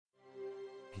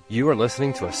You are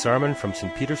listening to a sermon from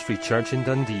St Peter's Free Church in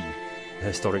Dundee, the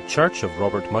historic church of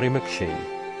Robert Murray McShane.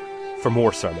 For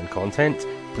more sermon content,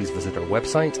 please visit our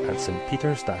website at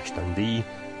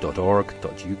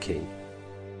stpeters-dundee.org.uk.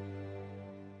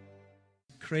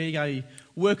 Craig, I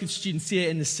work with students here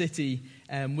in the city,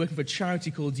 working for a charity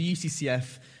called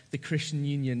UCCF, the Christian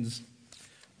Unions.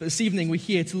 But this evening we're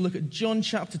here to look at John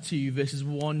chapter 2, verses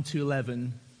 1 to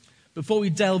 11. Before we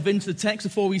delve into the text,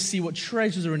 before we see what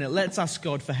treasures are in it, let's ask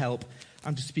God for help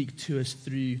and to speak to us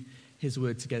through his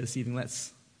word together this evening.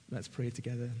 Let's pray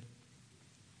together.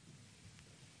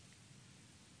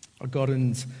 Our God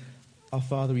and our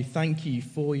Father, we thank you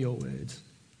for your word.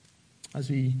 As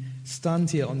we stand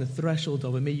here on the threshold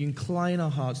of it, may you incline our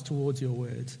hearts towards your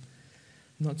word,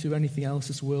 not to anything else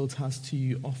this world has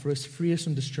to offer us. Free us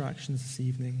from distractions this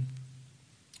evening.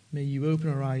 May you open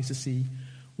our eyes to see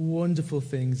wonderful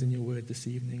things in your word this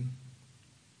evening.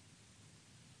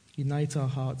 Unite our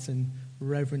hearts in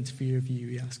reverent fear of you,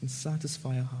 we ask, and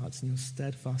satisfy our hearts in your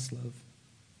steadfast love.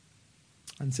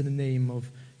 And it's in the name of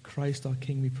Christ our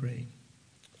King we pray.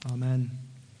 Amen.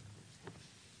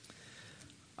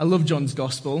 I love John's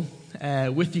Gospel.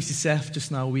 With UCCF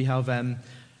just now we have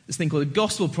this thing called a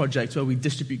Gospel Project where we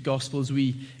distribute Gospels.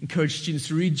 We encourage students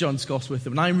to read John's Gospel with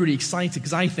them. And I'm really excited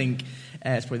because I think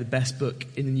it's probably the best book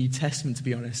in the New Testament, to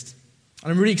be honest.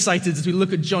 And I'm really excited as we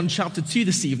look at John chapter 2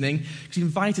 this evening because we're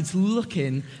invited to look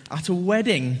in at a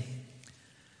wedding.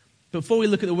 But before we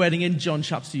look at the wedding in John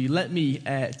chapter 2, let me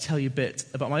tell you a bit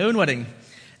about my own wedding.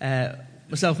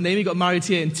 Myself and Amy got married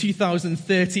here in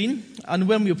 2013. And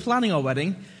when we were planning our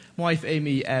wedding, my wife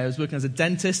Amy was working as a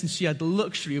dentist, and she had the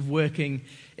luxury of working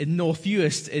in North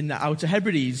Uist in the Outer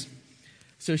Hebrides.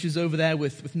 So she was over there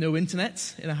with no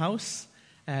internet in her house,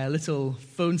 little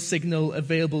phone signal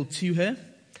available to her.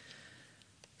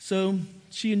 So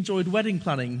she enjoyed wedding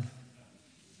planning.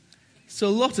 So a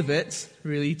lot of it,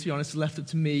 really, to be honest, left up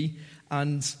to me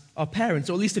and our parents,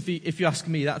 or at least if you ask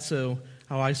me, that's how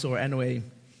I saw it anyway.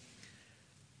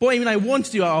 What Amy and I wanted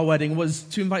to do at our wedding was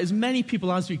to invite as many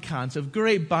people as we can, to have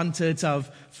great banter, to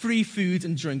have free food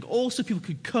and drink, also people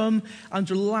could come and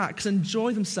relax,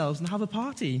 enjoy themselves and have a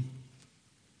party.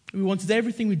 We wanted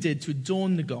everything we did to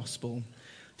adorn the gospel,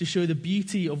 to show the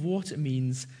beauty of what it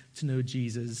means to know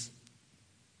Jesus.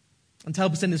 And to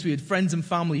help us in this, we had friends and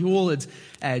family who all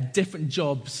had different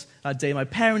jobs that day. My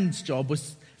parents' job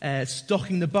was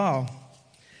stocking the bar.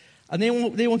 And they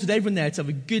wanted everyone there to have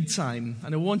a good time,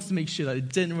 and I wanted to make sure that they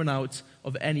didn't run out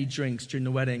of any drinks during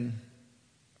the wedding.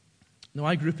 Now,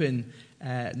 I grew up in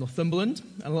Northumberland,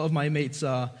 and a lot of my mates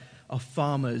are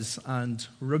farmers and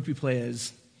rugby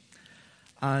players.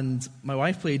 And my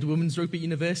wife played women's rugby at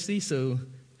university, so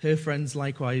her friends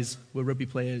likewise were rugby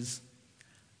players.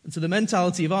 And so the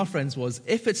mentality of our friends was,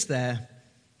 if it's there,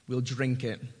 we'll drink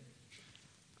it.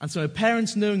 And so my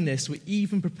parents, knowing this, were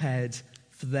even prepared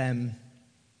for them.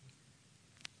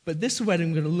 But this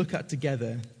wedding we're going to look at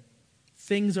together,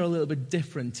 things are a little bit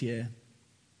different here.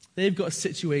 They've got a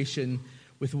situation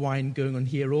with wine going on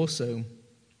here also.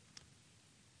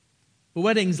 But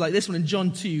weddings like this one in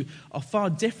John 2 are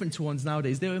far different to ones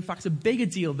nowadays. They were in fact a bigger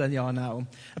deal than they are now.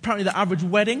 Apparently the average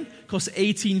wedding costs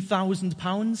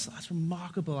 £18,000. That's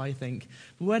remarkable, I think.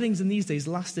 But weddings in these days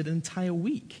lasted an entire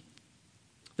week.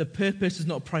 The purpose is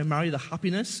not primarily the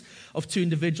happiness of two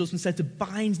individuals, instead to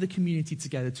bind the community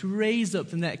together, to raise up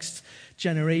the next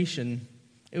generation.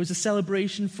 It was a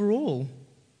celebration for all.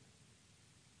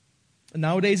 And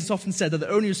nowadays it's often said that the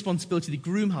only responsibility the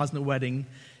groom has in a wedding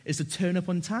is to turn up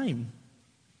on time.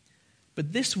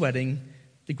 But this wedding,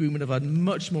 the groom would have had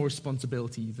much more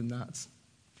responsibility than that.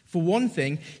 For one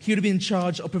thing, he would have been in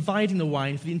charge of providing the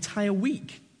wine for the entire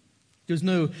week. There was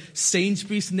no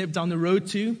Sainsbury's to nip down the road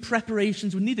to.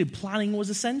 Preparations were needed. Planning was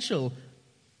essential.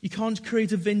 You can't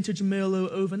create a vintage Merlot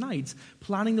overnight.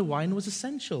 Planning the wine was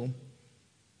essential.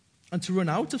 And to run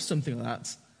out of something like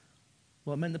that,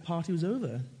 well, it meant the party was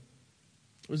over.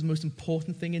 It was the most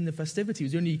important thing in the festivity. It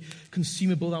was the only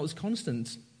consumable that was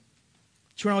constant.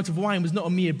 To run out of wine was not a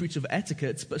mere breach of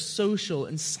etiquette, but a social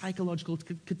and psychological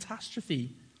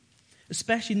catastrophe,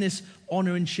 especially in this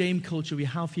honor and shame culture we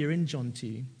have here in John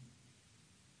 2.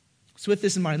 So with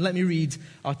this in mind, let me read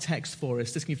our text for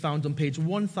us. This can be found on page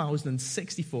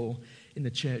 1064 in the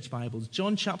church Bibles.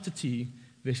 John chapter 2,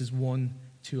 verses 1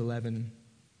 to 11.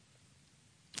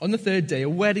 On the third day, a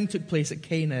wedding took place at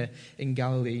Cana in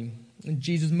Galilee. And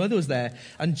Jesus' mother was there,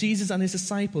 and Jesus and his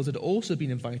disciples had also been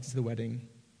invited to the wedding.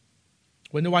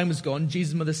 When the wine was gone,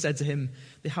 Jesus' mother said to him,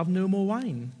 "They have no more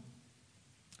wine."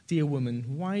 "Dear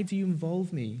woman, why do you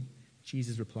involve me?"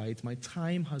 Jesus replied, "My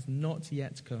time has not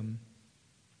yet come."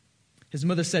 His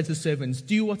mother said to the servants,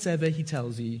 "Do whatever he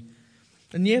tells you."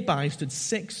 And nearby stood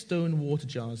 6 stone water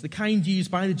jars, the kind used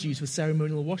by the Jews for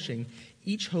ceremonial washing,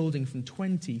 each holding from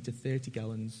 20 to 30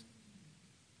 gallons.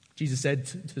 Jesus said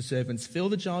to the servants, "Fill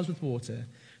the jars with water."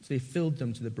 So they filled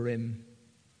them to the brim.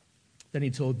 Then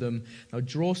he told them, "Now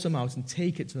draw some out and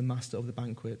take it to the master of the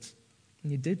banquet."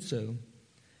 And he did so.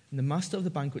 And the master of the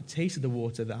banquet tasted the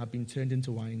water that had been turned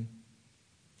into wine.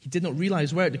 He did not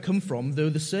realize where it had come from, though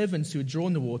the servants who had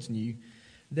drawn the water knew.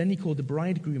 Then he called the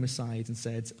bridegroom aside and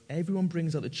said, "Everyone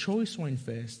brings out the choice wine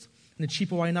first, and the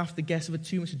cheaper wine after the guests have had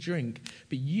too much to drink,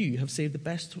 but you have saved the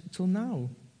best till now."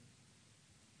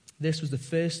 This was the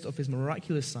first of his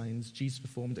miraculous signs Jesus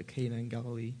performed at Cana in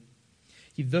Galilee.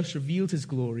 He thus revealed his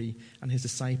glory, and his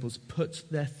disciples put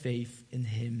their faith in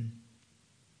him.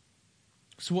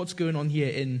 So what's going on here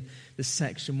in this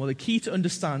section? Well, the key to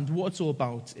understand what it's all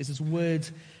about is this word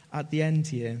at the end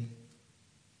here.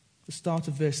 The start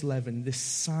of verse 11, this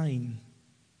sign.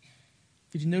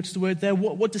 Did you notice the word there?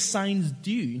 What do signs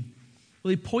do?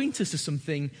 Well, they point us to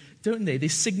something, don't they? They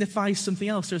signify something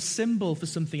else. They're a symbol for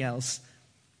something else.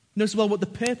 Notice well what the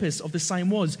purpose of the sign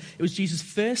was. It was Jesus'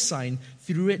 first sign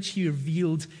through which he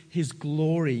revealed his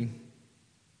glory.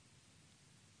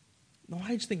 Now,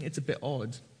 I just think it's a bit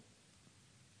odd.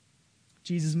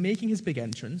 Jesus making his big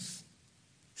entrance,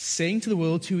 saying to the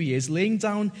world who he is, laying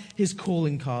down his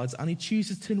calling cards, and he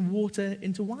chooses to turn water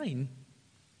into wine.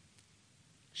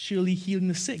 Surely healing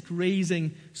the sick,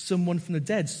 raising someone from the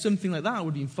dead, something like that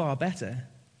would have been far better.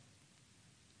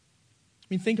 I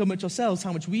mean, think how much ourselves,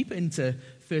 how much we put into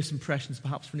first impressions,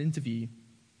 perhaps for an interview.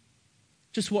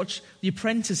 Just watch The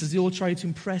Apprentice as they all try to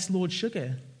impress Lord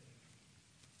Sugar.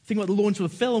 Think about the launch of a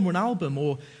film or an album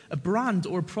or a brand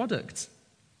or a product.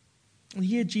 And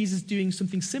here Jesus doing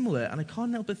something similar, and I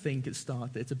can't help but think at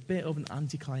start that it's a bit of an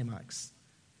anticlimax.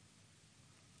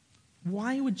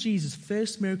 Why would Jesus'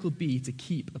 first miracle be to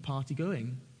keep a party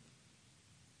going?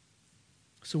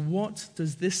 So what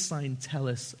does this sign tell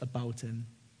us about him?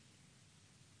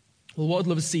 Well, what I'd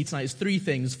love to see tonight is 3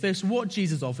 things. First, what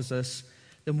Jesus offers us.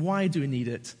 Then why do we need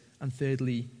it? And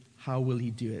thirdly, how will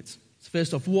he do it? So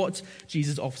first off, what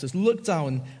Jesus offers us. Look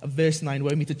down at verse 9 where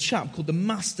we meet a chap called the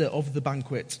master of the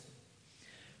banquet.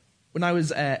 When I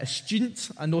was a student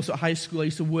and also at high school, I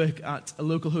used to work at a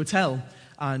local hotel.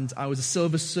 And I was a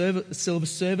silver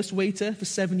service waiter for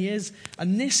 7 years.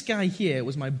 And this guy here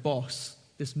was my boss,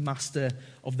 this master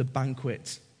of the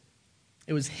banquet.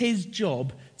 It was his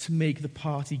job to make the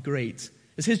party great.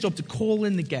 It's his job to call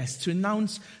in the guests, to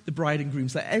announce the bride and groom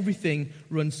so that everything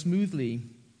runs smoothly.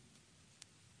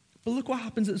 But look what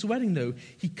happens at this wedding, though.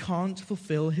 He can't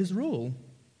fulfill his role.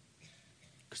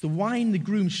 Because the wine the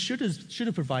groom should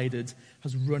have provided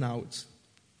has run out.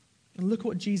 And look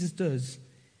what Jesus does.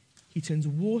 He turns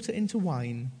water into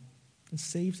wine and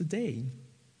saves the day.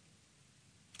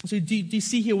 So do you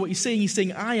see here what he's saying? He's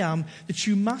saying, I am the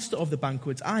true master of the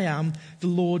banquet. I am the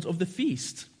Lord of the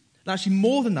feast. And actually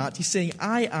more than that, he's saying,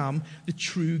 I am the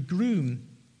true groom.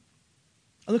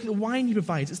 And look at the wine he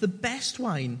provides. It's the best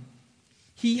wine.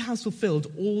 He has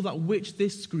fulfilled all that which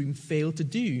this groom failed to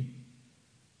do.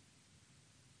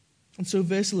 And so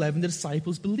verse 11, the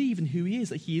disciples believe in who he is,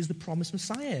 that he is the promised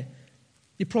Messiah.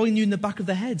 You probably knew in the back of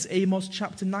their heads, Amos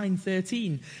chapter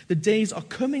 9:13. The days are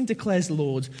coming, declares the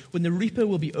Lord, when the reaper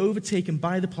will be overtaken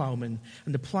by the plowman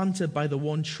and the planter by the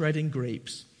one treading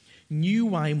grapes. New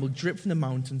wine will drip from the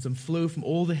mountains and flow from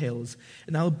all the hills,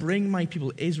 and I'll bring my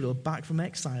people Israel back from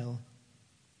exile.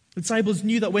 The disciples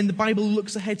knew that when the Bible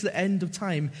looks ahead to the end of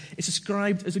time, it's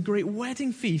described as a great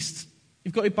wedding feast.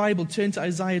 You've got your Bible, turn to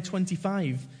Isaiah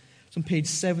 25. It's on page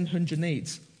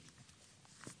 708.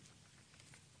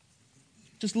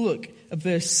 Just look at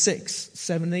verse 6,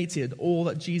 7, 8 here, all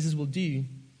that Jesus will do.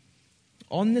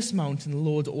 On this mountain, the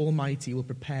Lord Almighty will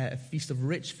prepare a feast of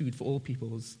rich food for all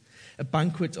peoples, a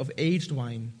banquet of aged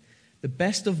wine, the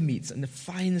best of meats and the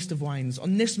finest of wines.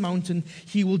 On this mountain,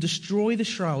 he will destroy the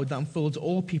shroud that enfolds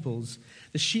all peoples,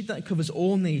 the sheet that covers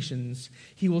all nations.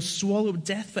 He will swallow up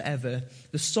death forever.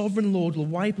 The sovereign Lord will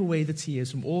wipe away the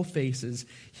tears from all faces.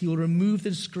 He will remove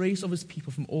the disgrace of his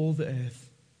people from all the earth.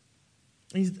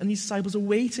 And these disciples are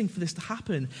waiting for this to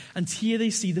happen. And here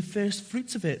they see the first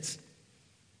fruits of it.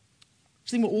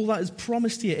 Just think what all that is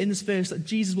promised here in this verse, that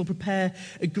Jesus will prepare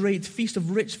a great feast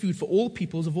of rich food for all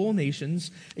peoples of all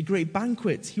nations, a great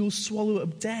banquet. He will swallow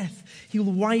up death. He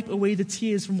will wipe away the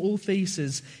tears from all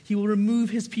faces. He will remove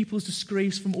his people's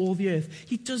disgrace from all the earth.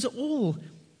 He does it all.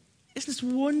 Isn't this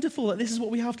wonderful that this is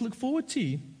what we have to look forward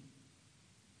to?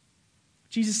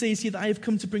 Jesus says here that I have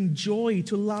come to bring joy,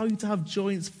 to allow you to have joy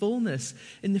in its fullness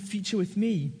in the future with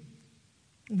me.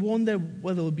 One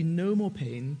where there will be no more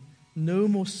pain, no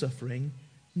more suffering,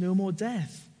 no more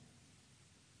death.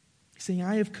 He's saying,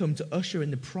 I have come to usher in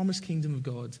the promised kingdom of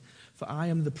God, for I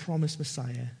am the promised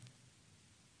Messiah.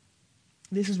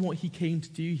 This is what he came to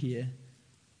do here.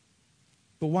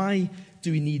 But why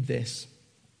do we need this?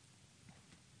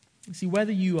 See,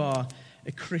 whether you are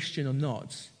a Christian or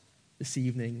not this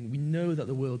evening, we know that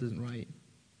the world isn't right.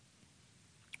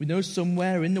 We know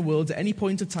somewhere in the world at any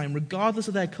point of time, regardless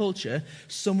of their culture,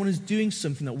 someone is doing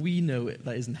something that we know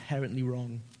that is inherently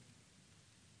wrong.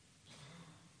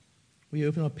 We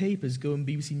open our papers, go on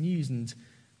BBC News, and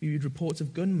we read reports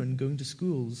of gunmen going to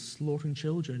schools, slaughtering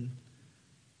children.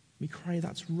 We cry,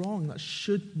 that's wrong, that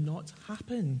should not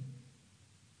happen.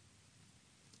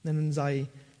 Then as I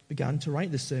began to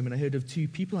write this sermon, I heard of 2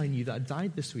 people I knew that had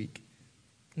died this week.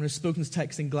 When I spoke in this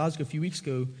text in Glasgow a few weeks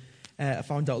ago, I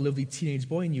found out a lovely teenage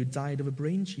boy I knew died of a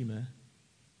brain tumour.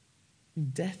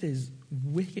 Death is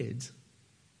wicked.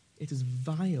 It is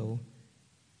vile.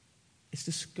 It's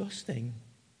disgusting.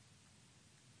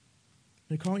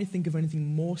 And I can't really think of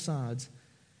anything more sad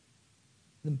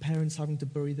than parents having to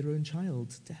bury their own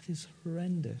child. Death is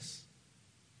horrendous.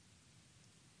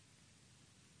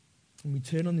 And we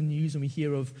turn on the news and we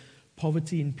hear of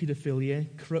poverty and paedophilia,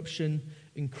 corruption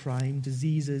and crime,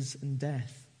 diseases and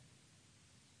death.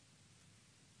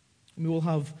 And we all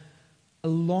have a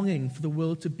longing for the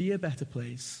world to be a better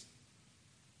place.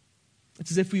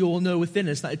 It's as if we all know within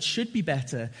us that it should be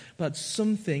better, but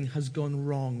something has gone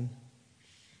wrong.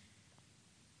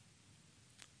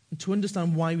 And to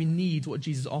understand why we need what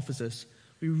Jesus offers us,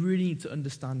 we really need to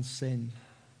understand sin.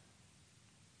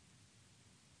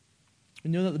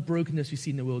 We know that the brokenness we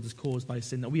see in the world is caused by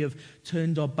sin, that we have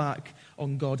turned our back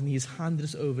on God and he has handed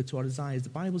us over to our desires. The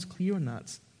Bible's clear on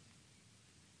that.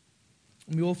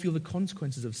 And we all feel the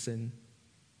consequences of sin.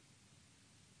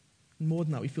 And more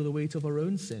than that, we feel the weight of our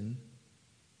own sin.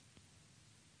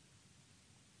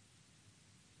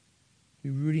 We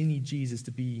really need Jesus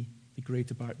to be the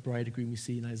greater bridegroom we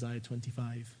see in Isaiah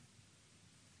 25.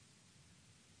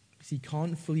 Because you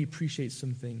can't fully appreciate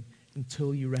something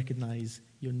until you recognize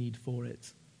your need for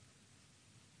it.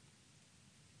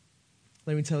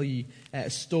 Let me tell you a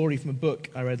story from a book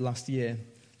I read last year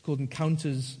called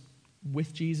Encounters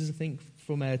with Jesus, I think,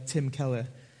 from Tim Keller.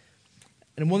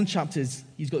 And in one of the chapters,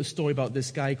 he's got a story about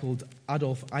this guy called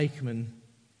Adolf Eichmann.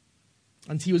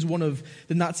 And he was one of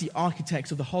the Nazi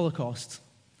architects of the Holocaust.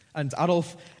 And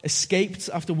Adolf escaped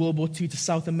after World War II to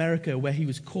South America, where he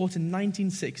was caught in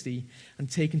 1960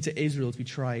 and taken to Israel to be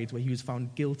tried, where he was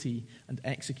found guilty and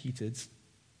executed.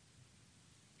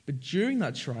 But during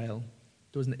that trial,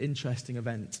 there was an interesting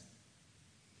event.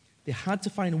 They had to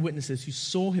find witnesses who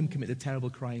saw him commit the terrible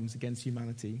crimes against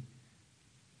humanity.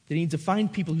 They needed to find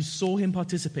people who saw him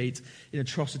participate in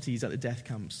atrocities at the death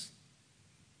camps.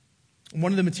 And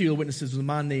one of the material witnesses was a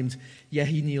man named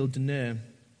Yehi Neil Deneur.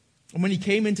 And when he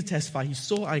came in to testify, he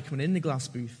saw Eichmann in the glass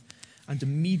booth, and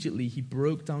immediately he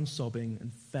broke down sobbing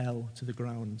and fell to the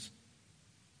ground.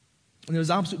 And there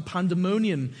was absolute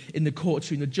pandemonium in the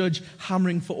courtroom, the judge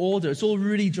hammering for order. It's all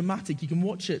really dramatic. You can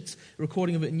watch it, a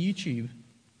recording of it on YouTube.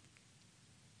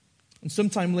 And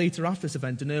sometime later after this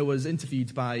event, Deneur was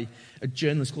interviewed by a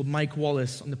journalist called Mike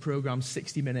Wallace on the program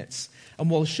 60 Minutes. And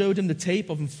Wallace showed him the tape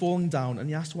of him falling down, and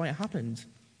he asked why it happened.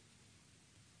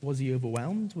 Was he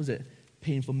overwhelmed? Was it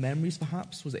painful memories,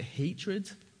 perhaps? Was it hatred?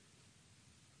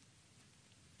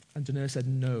 And Deneur said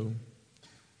no.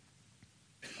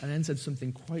 And then said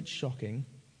something quite shocking.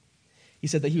 He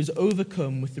said that he was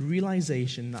overcome with the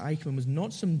realization that Eichmann was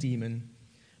not some demon,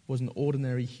 but was an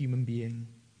ordinary human being.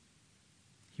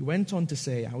 He went on to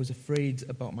say, I was afraid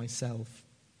about myself.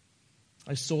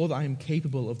 I saw that I am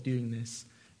capable of doing this,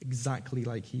 exactly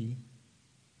like he.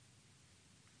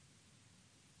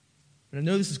 And I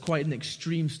know this is quite an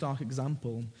extreme, stark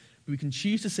example, but we can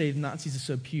choose to say the Nazis are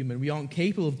subhuman, we aren't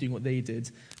capable of doing what they did,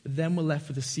 but then we're left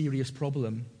with a serious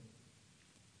problem.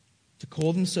 To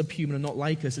call them subhuman and not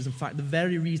like us is in fact the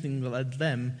very reasoning that led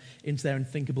them into their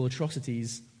unthinkable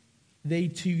atrocities. They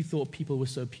too thought people were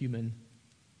subhuman.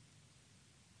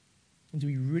 And do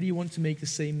we really want to make the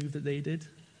same move that they did?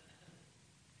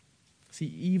 See,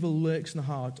 evil lurks in the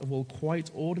heart of all quite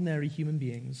ordinary human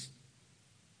beings.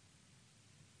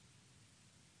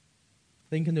 I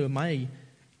think I know in my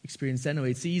experience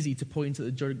anyway, it's easy to point at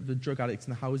the drug addicts in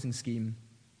the housing scheme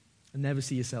and never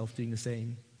see yourself doing the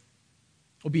same.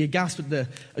 Or be aghast at the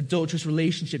adulterous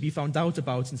relationship you found out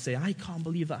about and say, I can't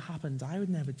believe that happened. I would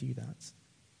never do that.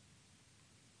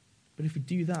 But if we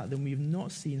do that, then we have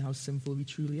not seen how sinful we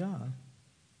truly are.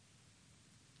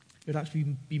 It would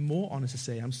actually be more honest to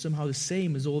say, I'm somehow the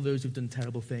same as all those who've done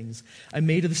terrible things. I'm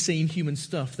made of the same human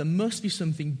stuff. There must be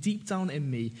something deep down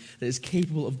in me that is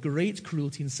capable of great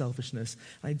cruelty and selfishness,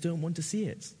 and I don't want to see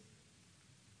it.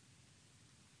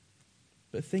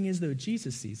 But the thing is, though,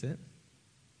 Jesus sees it.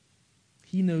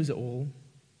 He knows it all.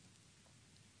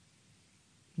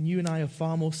 And you and I are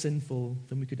far more sinful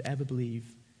than we could ever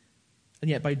believe. And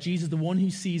yet by Jesus, the one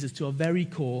who sees us to our very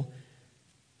core,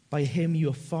 by him you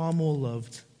are far more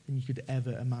loved than you could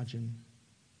ever imagine.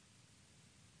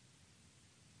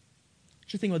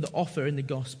 Just think about the offer in the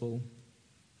gospel.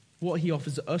 What he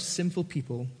offers us sinful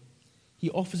people. He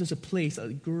offers us a place at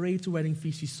the great wedding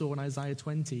feast you saw in Isaiah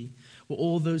 20, where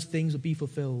all those things will be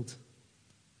fulfilled.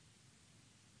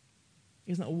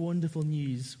 Isn't that wonderful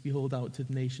news we hold out to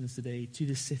the nations today, to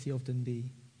the city of Dundee?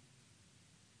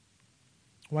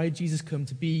 Why did Jesus come?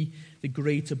 To be the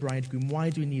greater bridegroom. Why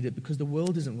do we need it? Because the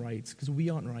world isn't right, because we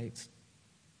aren't right.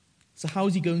 So how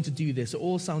is he going to do this? It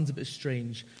all sounds a bit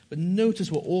strange. But notice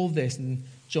where all this in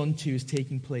John 2 is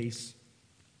taking place.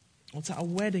 It's at a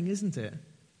wedding, isn't it?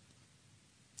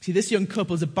 See, this young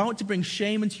couple is about to bring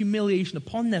shame and humiliation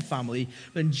upon their family,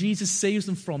 but then Jesus saves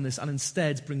them from this and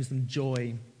instead brings them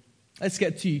joy. Let's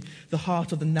get to the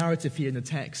heart of the narrative here in the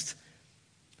text.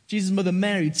 Jesus' mother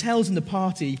Mary tells him the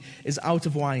party is out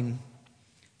of wine.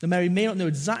 Now, Mary may not know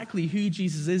exactly who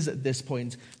Jesus is at this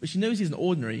point, but she knows he's an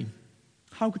ordinary.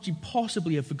 How could she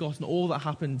possibly have forgotten all that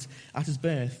happened at his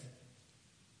birth?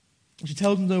 And she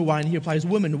tells him no wine. He replies,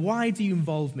 "Woman, why do you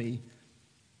involve me?"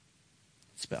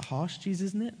 It's a bit harsh, Jesus,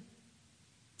 isn't it?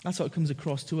 That's how it comes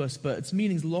across to us, but its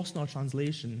meaning's lost in our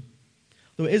translation.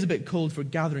 Though it is a bit cold for a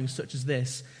gathering such as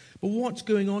this. But what's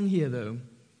going on here, though?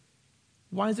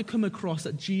 Why does it come across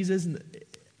that Jesus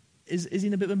is he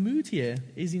in a bit of a mood here?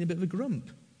 Is he in a bit of a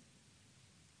grump?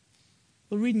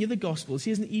 Well, reading the other Gospels,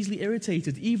 he isn't easily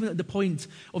irritated. Even at the point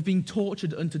of being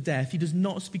tortured unto death, he does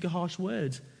not speak a harsh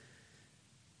word.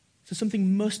 So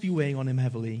something must be weighing on him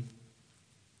heavily.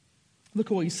 Look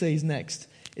at what he says next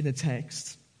in the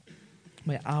text.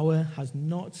 My hour has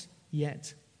not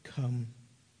yet come.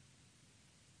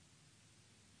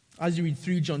 As you read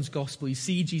through John's Gospel, you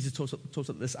see Jesus talks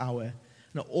about this hour.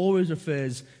 And it always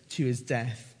refers to his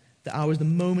death. The hour is the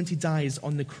moment he dies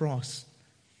on the cross.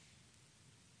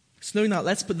 So knowing that,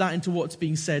 let's put that into what's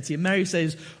being said here. Mary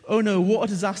says, "Oh no, what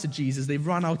a disaster, Jesus. They've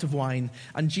run out of wine."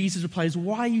 And Jesus replies,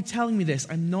 "Why are you telling me this?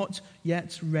 I'm not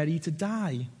yet ready to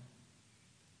die."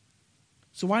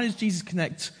 So why does Jesus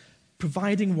connect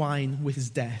providing wine with his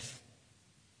death?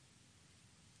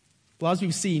 Well, as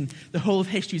we've seen, the whole of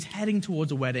history is heading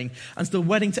towards a wedding. And it's the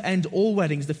wedding to end all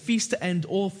weddings, the feast to end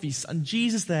all feasts. And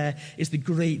Jesus there is the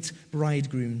great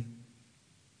bridegroom.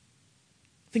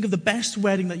 Think of the best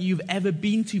wedding that you've ever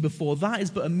been to before. That is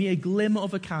but a mere glimmer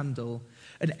of a candle,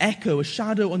 an echo, a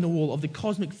shadow on the wall of the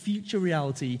cosmic future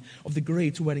reality of the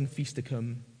great wedding feast to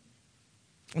come.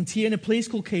 And here in a place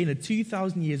called Cana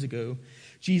 2,000 years ago,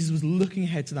 Jesus was looking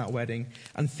ahead to that wedding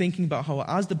and thinking about how,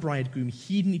 as the bridegroom,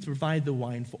 he'd need to provide the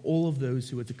wine for all of those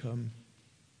who were to come.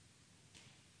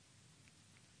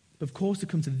 But of course, to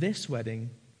come to this wedding,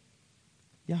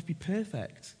 you have to be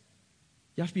perfect.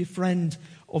 You have to be a friend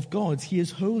of God. He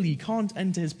is holy. You can't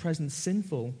enter his presence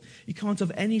sinful. You can't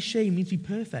have any shame. You need to be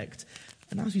perfect.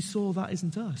 And as we saw, that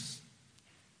isn't us.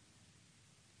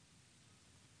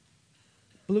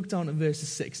 But look down at verses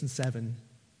 6 and 7.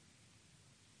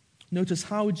 Notice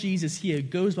how Jesus here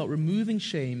goes about removing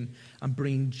shame and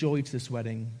bringing joy to this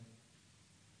wedding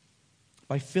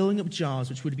by filling up jars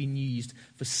which would have been used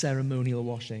for ceremonial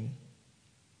washing.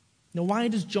 Now, why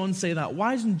does John say that?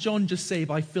 Why doesn't John just say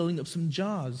by filling up some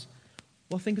jars?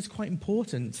 Well, I think it's quite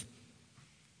important.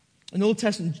 In Old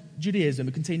Testament Judaism,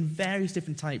 it contained various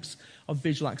different types of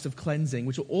visual acts of cleansing,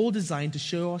 which are all designed to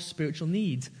show our spiritual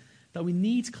need, that we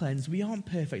need cleansed. We aren't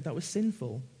perfect, that we're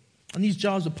sinful. And these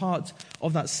jars were part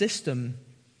of that system.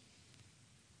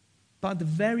 But at the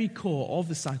very core of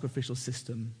the sacrificial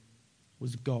system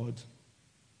was God.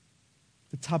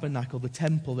 The tabernacle, the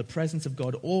temple, the presence of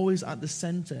God, always at the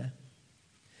center.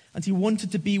 And he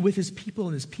wanted to be with his people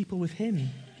and his people with him.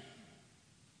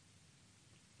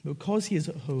 But because he is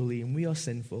holy and we are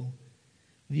sinful,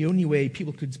 the only way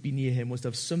people could be near him was to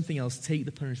have something else take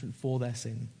the punishment for their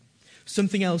sin.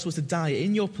 Something else was to die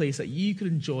in your place that you could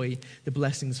enjoy the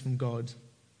blessings from God.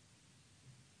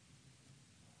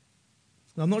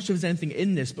 Now, I'm not sure if there's anything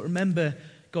in this, but remember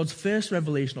God's first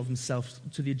revelation of himself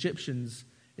to the Egyptians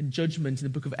in judgment in the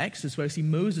book of Exodus, where we see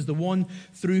Moses, the one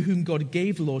through whom God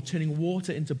gave the law, turning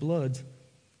water into blood.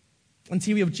 And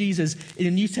here we have Jesus in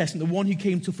the New Testament, the one who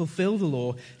came to fulfill the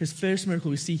law. His first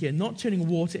miracle we see here, not turning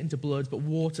water into blood, but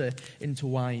water into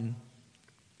wine.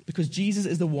 Because Jesus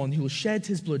is the one who will shed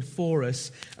his blood for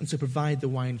us and so provide the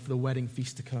wine for the wedding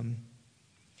feast to come.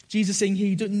 Jesus saying here,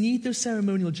 you don't need those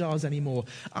ceremonial jars anymore.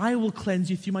 I will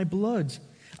cleanse you through my blood.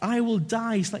 I will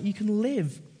die so that you can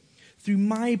live. Through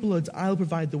my blood, I'll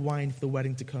provide the wine for the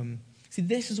wedding to come. See,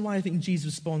 this is why I think Jesus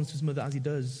responds to his mother as he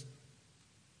does.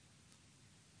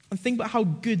 And think about how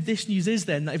good this news is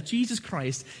then, that if Jesus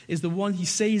Christ is the one he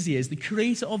says he is, the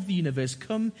creator of the universe,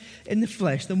 come in the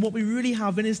flesh, then what we really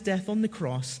have in his death on the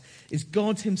cross is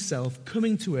God himself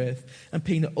coming to earth and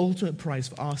paying the ultimate price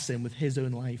for our sin with his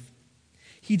own life.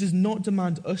 He does not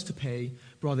demand us to pay,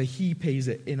 but rather he pays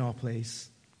it in our place.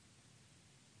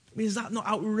 I mean, is that not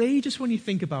outrageous when you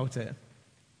think about it?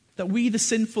 That we, the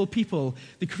sinful people,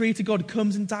 the creator God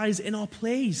comes and dies in our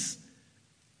place.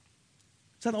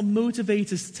 Does that not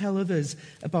motivate us to tell others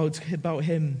about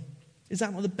him? Is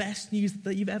that not the best news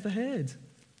that you've ever heard?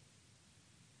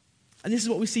 And this is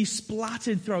what we see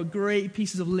splattered throughout great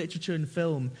pieces of literature and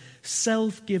film.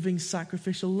 Self-giving,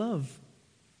 sacrificial love.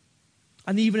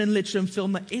 And even in literature and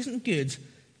film that isn't good,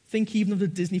 think even of the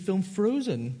Disney film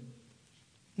Frozen.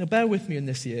 Now bear with me on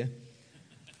this here.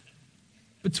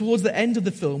 But towards the end of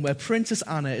the film, where Princess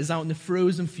Anna is out in the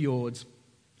frozen fjord,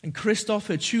 and Kristoff,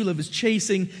 her true love, is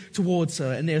chasing towards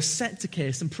her, and they are set to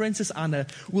kiss, and Princess Anna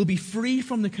will be free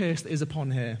from the curse that is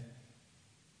upon her.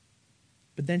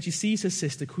 But then she sees her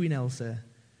sister, Queen Elsa,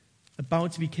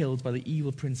 about to be killed by the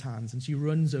evil Prince Hans, and she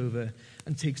runs over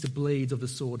and takes the blades of the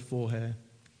sword for her,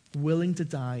 willing to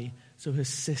die so her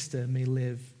sister may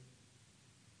live.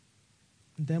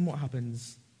 And then what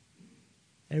happens?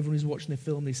 Everyone who's watching the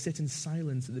film, they sit in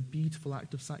silence at the beautiful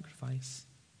act of sacrifice.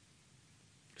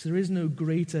 Because there is no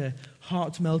greater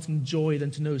heart-melting joy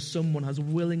than to know someone has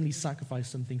willingly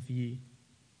sacrificed something for you.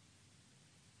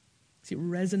 See, it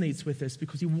resonates with us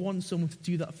because we want someone to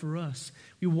do that for us.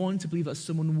 We want to believe that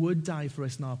someone would die for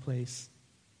us in our place.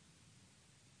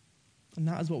 And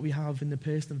that is what we have in the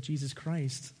person of Jesus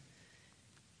Christ.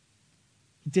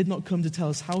 He did not come to tell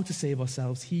us how to save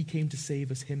ourselves. He came to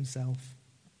save us himself.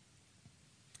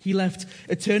 He left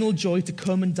eternal joy to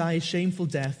come and die a shameful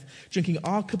death, drinking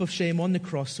our cup of shame on the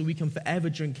cross so we can forever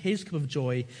drink his cup of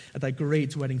joy at that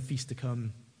great wedding feast to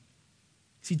come.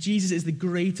 See, Jesus is the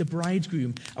greater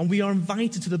bridegroom, and we are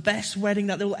invited to the best wedding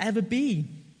that there will ever be.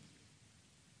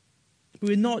 But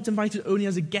we're not invited only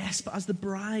as a guest, but as the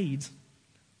bride.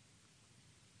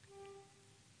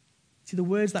 See, the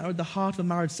words that are at the heart of the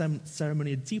marriage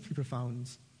ceremony are deeply profound.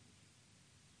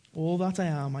 All that I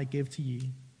am, I give to you.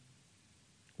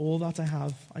 All that I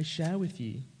have, I share with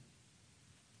you.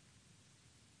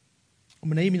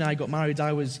 And when Amy and I got married,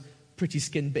 I was pretty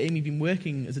skinned, but Amy had been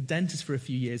working as a dentist for a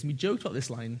few years, and we joked about this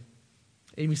line.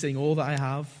 Amy saying, all that I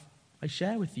have, I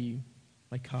share with you.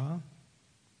 My car,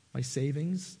 my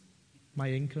savings,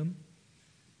 my income.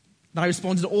 And I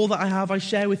responded, all that I have, I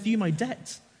share with you. My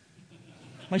debt,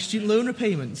 my student loan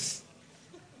repayments.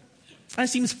 And it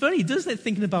seems funny, doesn't it,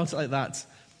 thinking about it like that?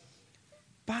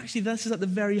 But actually, this is at the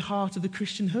very heart of the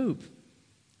Christian hope.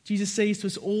 Jesus says to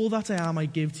us, all that I am, I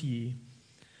give to you.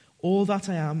 All that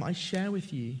I am, I share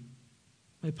with you.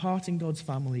 My part in God's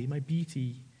family, my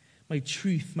beauty, my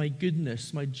truth, my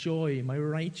goodness, my joy, my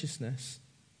righteousness.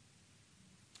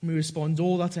 And we respond,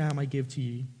 all that I am, I give to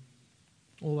you.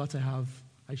 All that I have,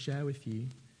 I share with you.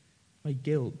 My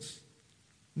guilt,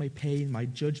 my pain, my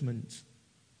judgment,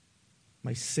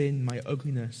 my sin, my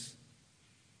ugliness.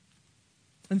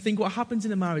 And think what happens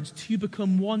in a marriage. Two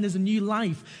become one. There's a new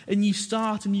life, a new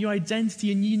start, a new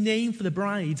identity, a new name for the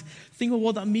bride. Think about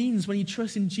what that means when you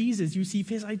trust in Jesus. You receive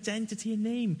his identity and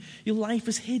name. Your life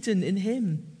is hidden in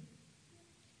him.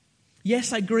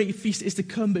 Yes, that great feast is to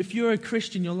come, but if you're a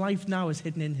Christian, your life now is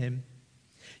hidden in him.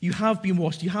 You have been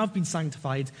washed. You have been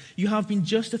sanctified. You have been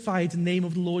justified in the name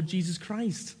of the Lord Jesus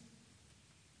Christ.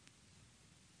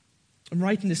 I'm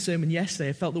writing this sermon yesterday.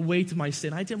 I felt the weight of my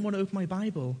sin. I didn't want to open my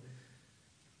Bible.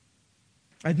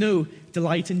 I had no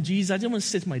delight in Jesus. I didn't want to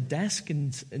sit at my desk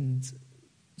and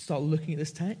start looking at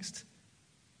this text.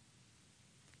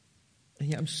 And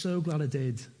yet I'm so glad I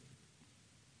did.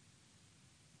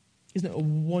 Isn't it a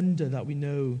wonder that we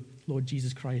know Lord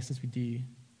Jesus Christ as we do?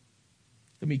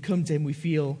 When we come to him, we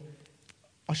feel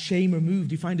our shame removed.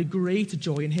 We find a greater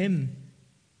joy in him.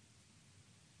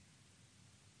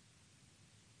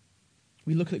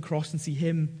 We look at the cross and see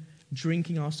him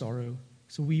drinking our sorrow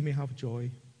so we may have joy.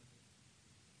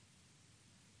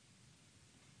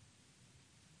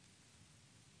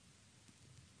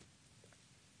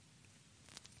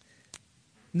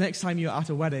 Next time you're at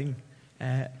a wedding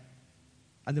and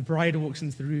the bride walks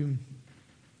into the room,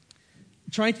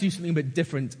 try to do something a bit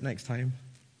different next time.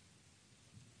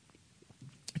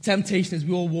 Temptation is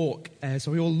we all walk,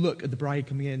 so we all look at the bride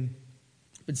coming in.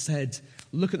 But instead,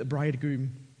 look at the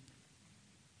bridegroom.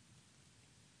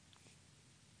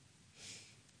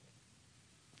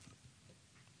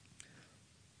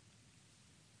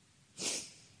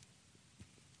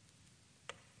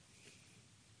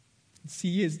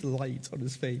 See his delight on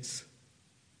his face.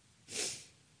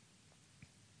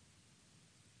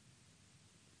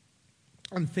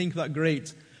 And think of that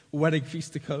great wedding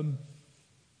feast to come,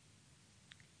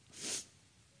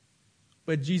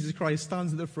 where Jesus Christ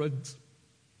stands at the front,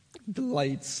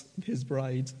 delights in his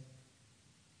bride.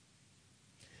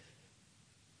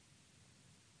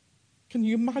 Can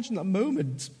you imagine that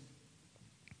moment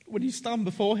when you stand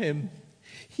before him,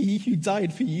 he who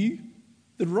died for you,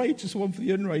 the righteous one for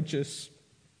the unrighteous?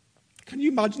 Can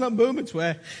you imagine that moment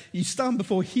where you stand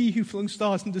before he who flung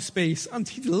stars into space and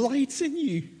he delights in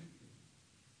you?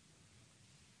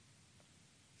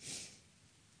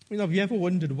 Have you ever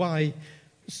wondered why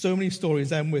so many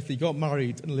stories end with he got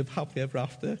married and lived happily ever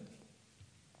after?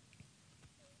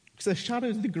 Because they're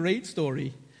shadows of the great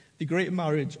story, the great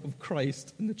marriage of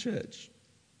Christ and the church.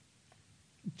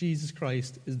 Jesus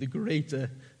Christ is the greater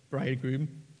bridegroom.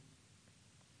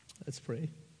 Let's pray.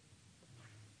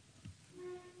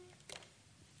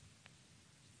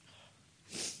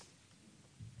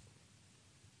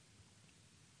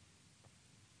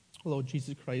 Lord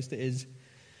Jesus Christ, it is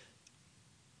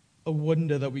a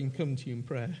wonder that we can come to you in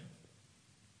prayer.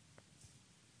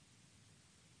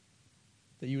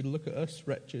 That you would look at us,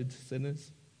 wretched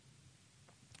sinners,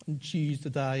 and choose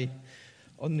to die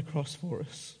on the cross for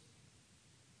us.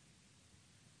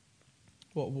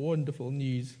 What wonderful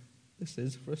news this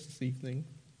is for us this evening.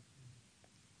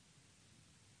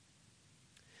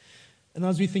 And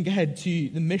as we think ahead to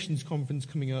the missions conference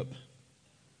coming up,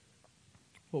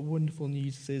 what wonderful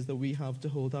news this is that we have to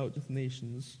hold out to the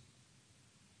nations.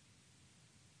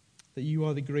 That you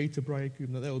are the greater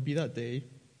bridegroom, that there will be that day.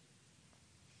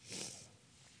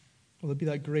 Will there be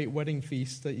that great wedding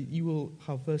feast, that you will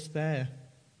have us there.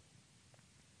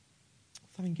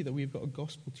 Thank you that we've got a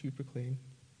gospel to proclaim.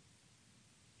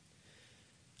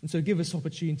 And so give us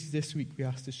opportunities this week, we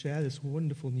ask, to share this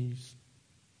wonderful news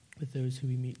with those who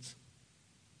we meet.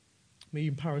 May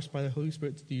you empower us by the Holy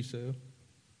Spirit to do so.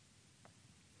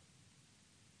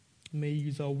 May you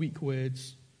use our weak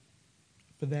words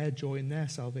for their joy and their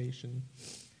salvation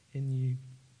in you.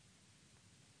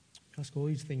 I ask all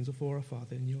these things before our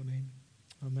Father in your name.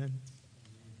 Amen.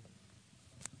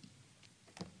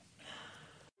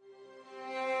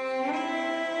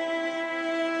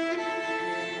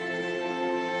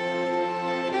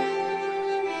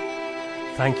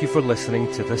 Thank you for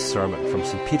listening to this sermon from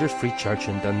St. Peter's Free Church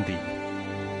in Dundee.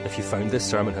 If you found this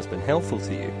sermon has been helpful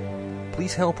to you,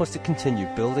 please help us to continue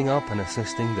building up and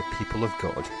assisting the people of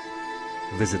God.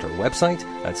 Visit our website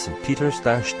at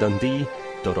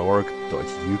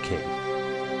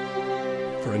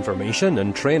stpeters-dundee.org.uk. For information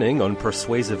and training on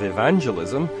persuasive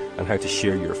evangelism and how to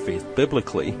share your faith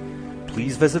biblically,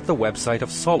 please visit the website of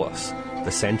Solas,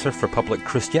 the Centre for Public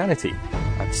Christianity,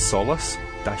 at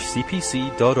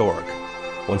solas-cpc.org.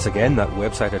 Once again, that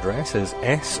website address is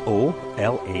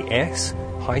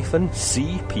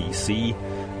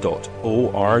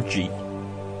solas-cpc.org.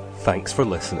 Thanks for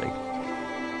listening.